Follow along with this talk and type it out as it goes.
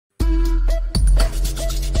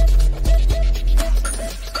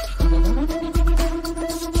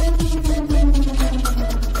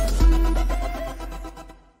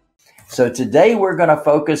So today we're going to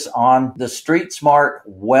focus on the Street Smart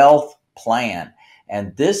Wealth Plan.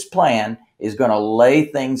 And this plan is going to lay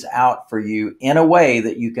things out for you in a way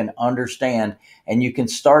that you can understand and you can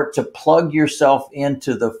start to plug yourself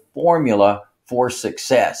into the formula for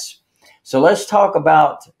success. So let's talk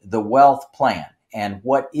about the wealth plan. And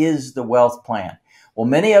what is the wealth plan? Well,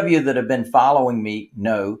 many of you that have been following me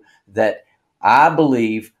know that I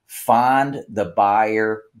believe find the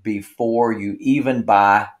buyer before you even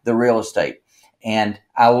buy the real estate. And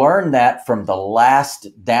I learned that from the last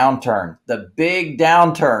downturn, the big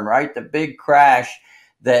downturn, right? The big crash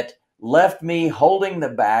that left me holding the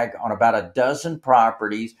bag on about a dozen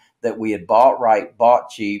properties that we had bought right, bought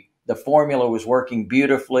cheap. The formula was working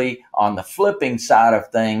beautifully on the flipping side of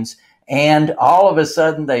things. And all of a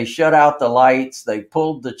sudden they shut out the lights. They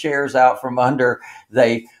pulled the chairs out from under.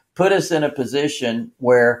 They put us in a position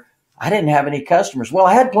where I didn't have any customers. Well,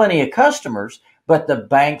 I had plenty of customers, but the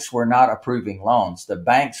banks were not approving loans. The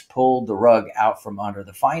banks pulled the rug out from under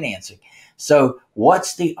the financing. So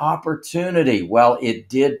what's the opportunity? Well, it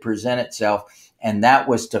did present itself, and that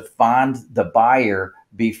was to find the buyer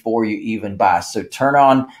before you even buy. So turn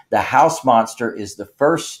on the house monster is the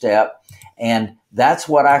first step, and that's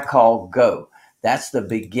what I call go. That's the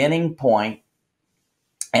beginning point.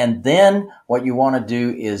 And then what you want to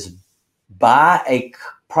do is buy a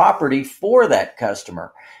property for that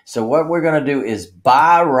customer. So what we're going to do is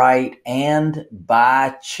buy right and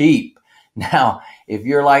buy cheap. Now, if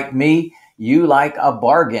you're like me, you like a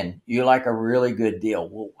bargain. You like a really good deal.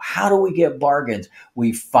 Well, how do we get bargains?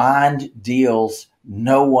 We find deals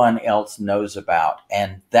no one else knows about.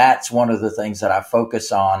 And that's one of the things that I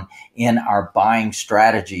focus on in our buying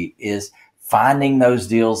strategy is finding those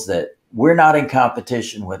deals that we're not in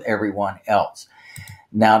competition with everyone else.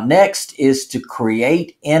 Now, next is to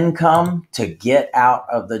create income to get out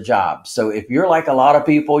of the job. So if you're like a lot of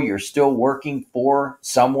people, you're still working for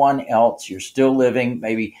someone else, you're still living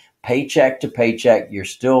maybe paycheck to paycheck, you're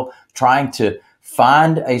still trying to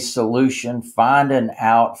find a solution, find an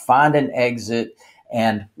out, find an exit.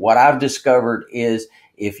 And what I've discovered is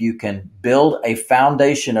if you can build a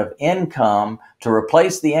foundation of income to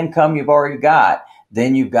replace the income you've already got,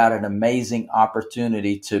 then you've got an amazing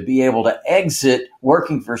opportunity to be able to exit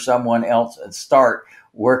working for someone else and start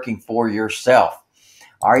working for yourself.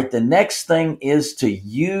 All right, the next thing is to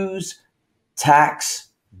use tax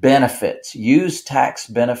benefits. Use tax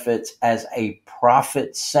benefits as a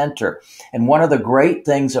profit center. And one of the great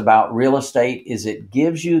things about real estate is it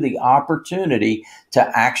gives you the opportunity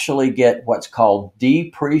to actually get what's called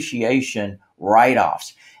depreciation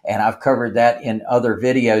write-offs. And I've covered that in other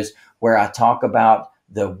videos where I talk about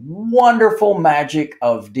the wonderful magic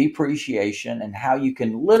of depreciation and how you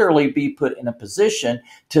can literally be put in a position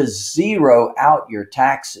to zero out your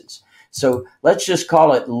taxes. So let's just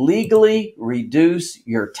call it legally reduce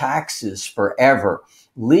your taxes forever.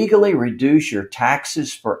 Legally reduce your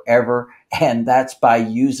taxes forever. And that's by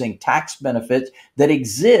using tax benefits that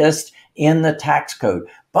exist in the tax code.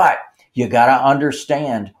 But you got to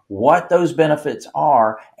understand what those benefits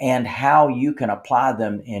are and how you can apply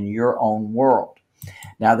them in your own world.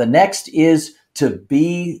 Now, the next is to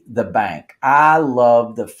be the bank. I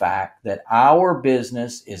love the fact that our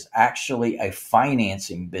business is actually a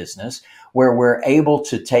financing business where we're able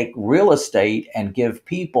to take real estate and give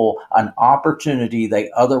people an opportunity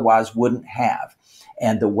they otherwise wouldn't have.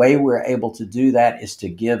 And the way we're able to do that is to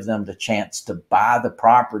give them the chance to buy the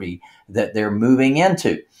property that they're moving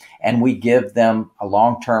into. And we give them a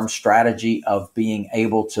long-term strategy of being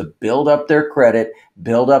able to build up their credit,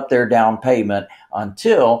 build up their down payment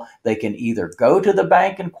until they can either go to the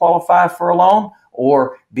bank and qualify for a loan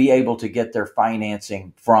or be able to get their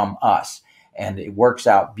financing from us. And it works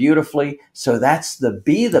out beautifully. So that's the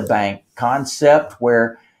be the bank concept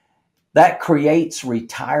where that creates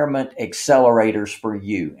retirement accelerators for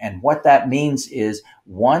you. And what that means is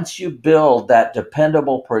once you build that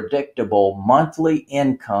dependable, predictable monthly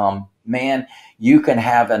income, man, you can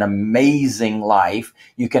have an amazing life.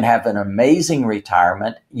 You can have an amazing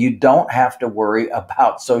retirement. You don't have to worry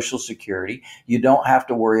about Social Security. You don't have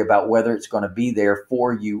to worry about whether it's going to be there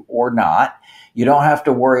for you or not. You don't have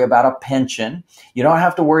to worry about a pension. You don't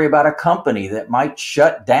have to worry about a company that might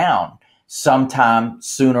shut down sometime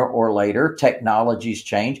sooner or later. Technologies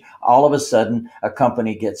change. All of a sudden, a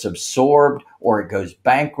company gets absorbed or it goes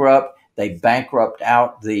bankrupt. They bankrupt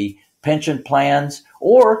out the pension plans,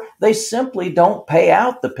 or they simply don't pay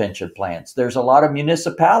out the pension plans. There's a lot of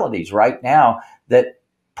municipalities right now that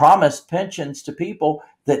promise pensions to people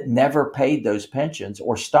that never paid those pensions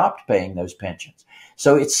or stopped paying those pensions.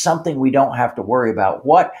 So it's something we don't have to worry about.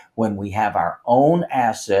 What when we have our own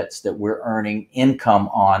assets that we're earning income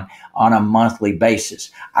on a monthly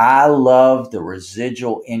basis. I love the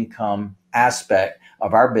residual income aspect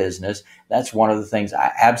of our business. That's one of the things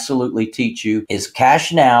I absolutely teach you is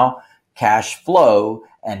cash now, cash flow,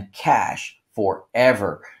 and cash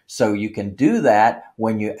forever. So you can do that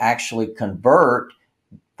when you actually convert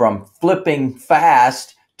from flipping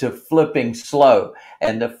fast to flipping slow.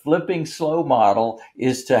 And the flipping slow model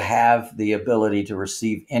is to have the ability to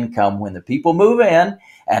receive income when the people move in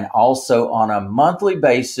and also on a monthly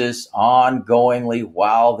basis, ongoingly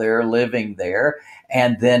while they're living there,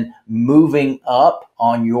 and then moving up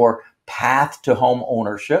on your path to home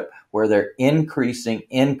ownership where they're increasing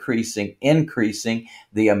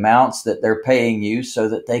the amounts that they're paying you so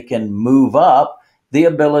that they can move up the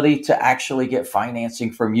ability to actually get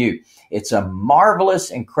financing from you. It's a marvelous,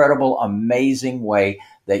 incredible, amazing way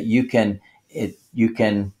that you can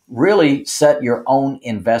really set your own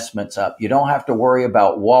investments up. You don't have to worry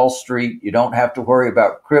about Wall Street. You don't have to worry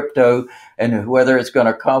about crypto and whether it's going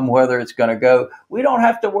to come, whether it's going to go. We don't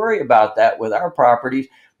have to worry about that with our properties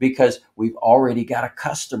because we've already got a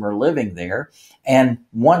customer living there. And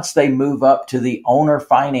once they move up to the owner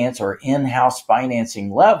finance or in-house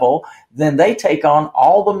financing level, then they take on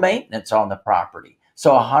all the maintenance on the property.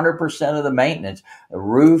 So 100% of the maintenance, a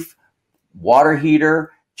roof, water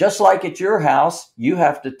heater, just like at your house, you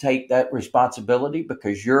have to take that responsibility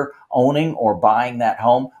because you're owning or buying that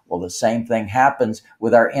home. Well, the same thing happens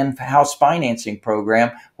with our in-house financing program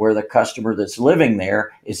where the customer that's living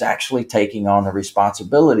there is actually taking on the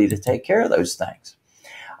responsibility to take care of those things.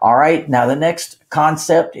 All right. Now, the next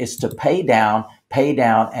concept is to pay down,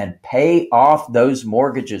 and pay off those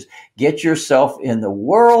mortgages. Get yourself in the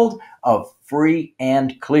world of free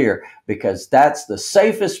and clear because that's the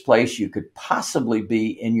safest place you could possibly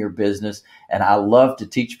be in your business. And I love to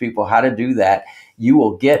teach people how to do that. You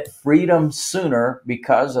will get freedom sooner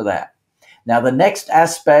because of that. Now, the next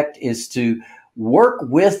aspect is to work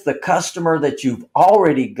with the customer that you've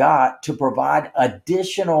already got to provide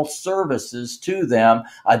additional services to them,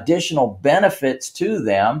 additional benefits to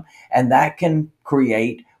them, and that can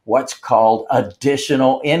create what's called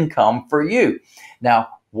additional income for you. Now,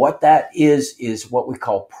 what that is what we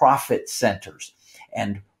call profit centers.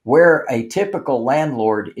 And where a typical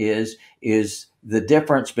landlord is the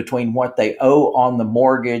difference between what they owe on the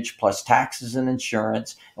mortgage plus taxes and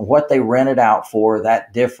insurance and what they rent it out for.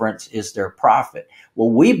 That difference is their profit. Well,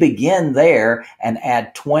 we begin there and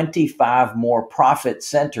add 25 more profit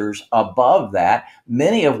centers above that,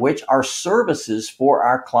 many of which are services for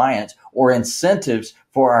our clients or incentives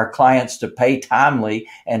for our clients to pay timely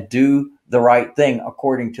and do the right thing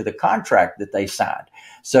according to the contract that they signed.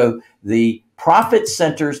 So the profit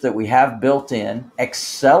centers that we have built in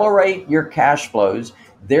accelerate your cash flows,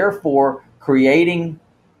 thereby creating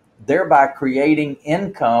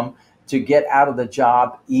income to get out of the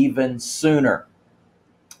job even sooner.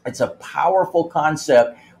 It's a powerful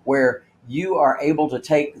concept where you are able to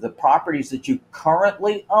take the properties that you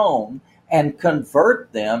currently own and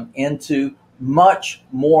convert them into much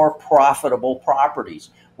more profitable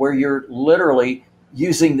properties where you're literally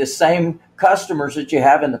using the same customers that you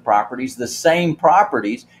have in the properties,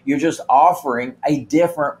 you're just offering a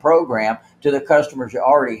different program to the customers you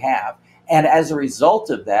already have. And as a result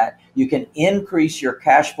of that, you can increase your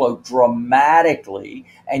cash flow dramatically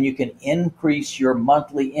and you can increase your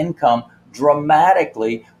monthly income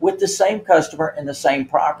dramatically with the same customer and the same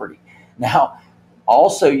property. Now,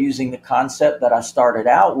 also using the concept that I started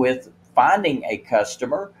out with, finding a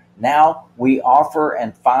customer, now we offer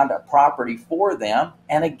and find a property for them.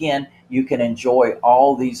 And again, you can enjoy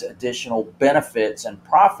all these additional benefits and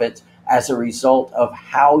profits as a result of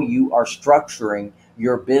how you are structuring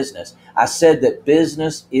your business. I said that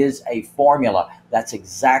business is a formula. That's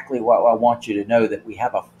exactly what I want you to know, that we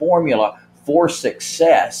have a formula for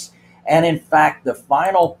success. And in fact, the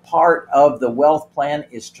final part of the wealth plan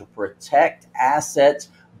is to protect assets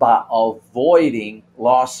by avoiding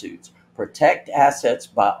lawsuits. Protect assets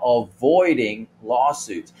by avoiding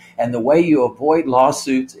lawsuits. And the way you avoid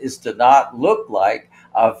lawsuits is to not look like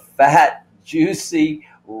a fat, juicy,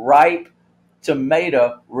 ripe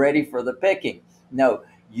tomato ready for the picking. No,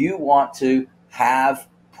 you want to have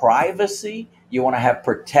privacy, you want to have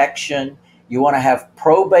protection, you want to have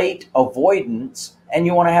probate avoidance, and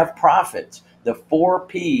you want to have profits. The 4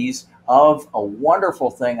 P's of a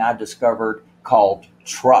wonderful thing I discovered called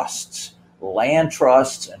trusts. Land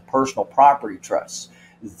trusts and personal property trusts.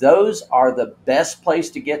 Those are the best place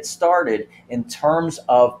to get started in terms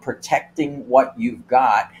of protecting what you've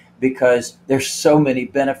got, because there's so many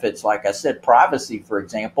benefits. Like I said, privacy, for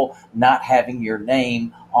example, not having your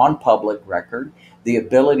name on public record, the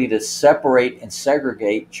ability to separate and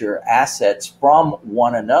segregate your assets from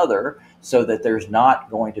one another so that there's not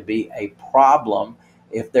going to be a problem.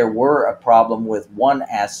 If there were a problem with one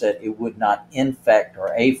asset, it would not infect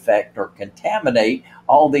or affect or contaminate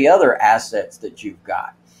all the other assets that you've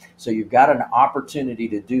got. So you've got an opportunity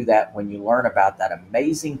to do that when you learn about that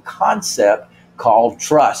amazing concept called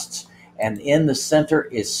trusts. And in the center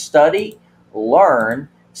is study, learn,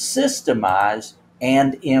 systemize,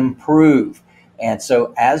 and improve. And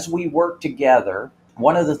so as we work together,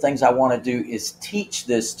 one of the things I want to do is teach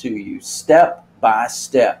this to you step by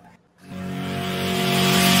step.